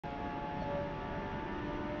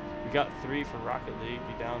You got 3 for Rocket League.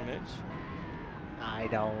 You down, Mitch? I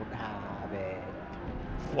don't have it.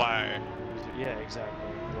 Why? Yeah, exactly.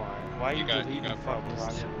 Why? Why are you deleting fucking problems.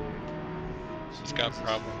 Rocket League? He's got Jesus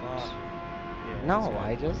problems. fuck. Yeah, No,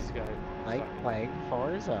 I just he's got like fucking- playing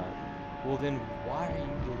Forza. Well then, why are you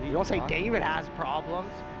deleting? You don't say Rocket David League? has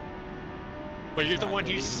problems. But you're the not one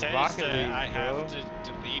who deleting says Rocket that League, I bro. have to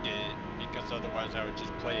delete it because otherwise I would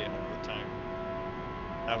just play it all the time.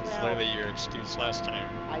 That was Well, literally your excuse last time.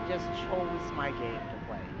 I just chose my game to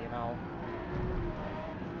play, you know?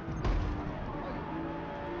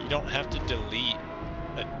 You don't have to delete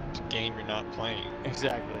a game you're not playing.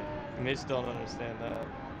 Exactly. Mitch don't understand that.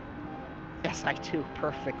 Yes, I do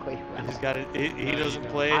perfectly well. He's got it. He No, you doesn't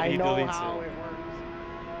don't. play it. I He know deletes how it. it works.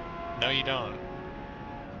 No, you don't.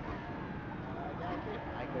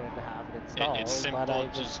 I could have it installed, It's but I simple,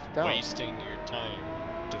 just don't. wasting your time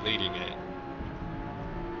deleting it.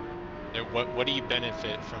 What do you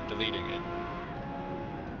benefit from deleting it?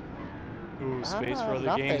 Ooh, space for other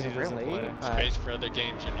nothing games he doesn't really. play. Space for other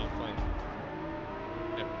games you're not playing.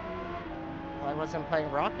 Yep. Well, I wasn't playing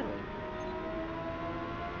Rocket League.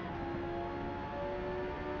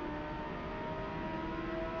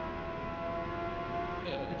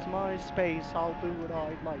 It's my space, I'll do what I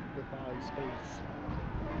like with my space.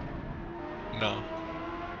 No.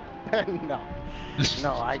 No.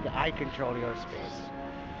 No, I control your space.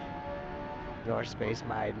 Your space,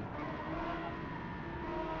 mine.